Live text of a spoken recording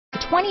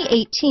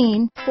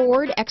2018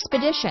 Ford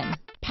Expedition.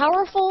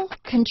 Powerful,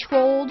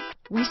 controlled,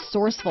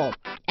 resourceful.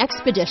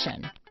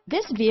 Expedition.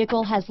 This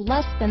vehicle has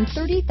less than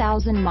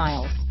 30,000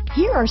 miles.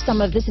 Here are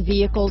some of this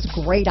vehicle's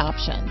great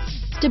options: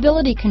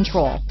 stability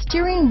control,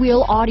 steering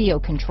wheel audio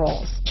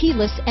controls,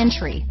 keyless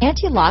entry,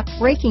 anti-lock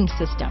braking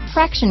system,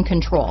 traction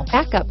control,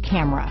 backup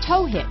camera,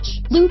 tow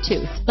hitch,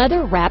 Bluetooth,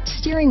 leather-wrapped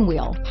steering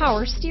wheel,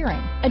 power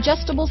steering,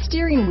 adjustable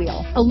steering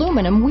wheel,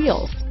 aluminum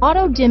wheels,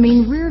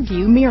 auto-dimming rear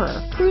view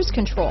mirror, cruise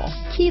control,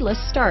 keyless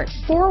start,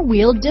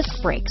 four-wheel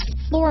disc brakes,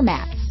 floor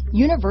mats,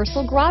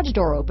 universal garage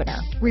door opener,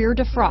 rear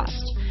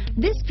defrost.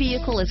 This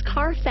vehicle is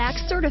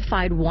Carfax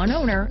certified one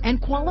owner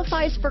and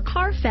qualifies for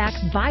Carfax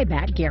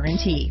buyback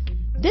guarantee.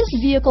 This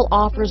vehicle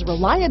offers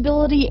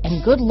reliability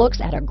and good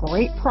looks at a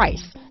great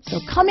price. So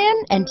come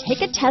in and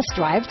take a test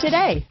drive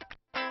today.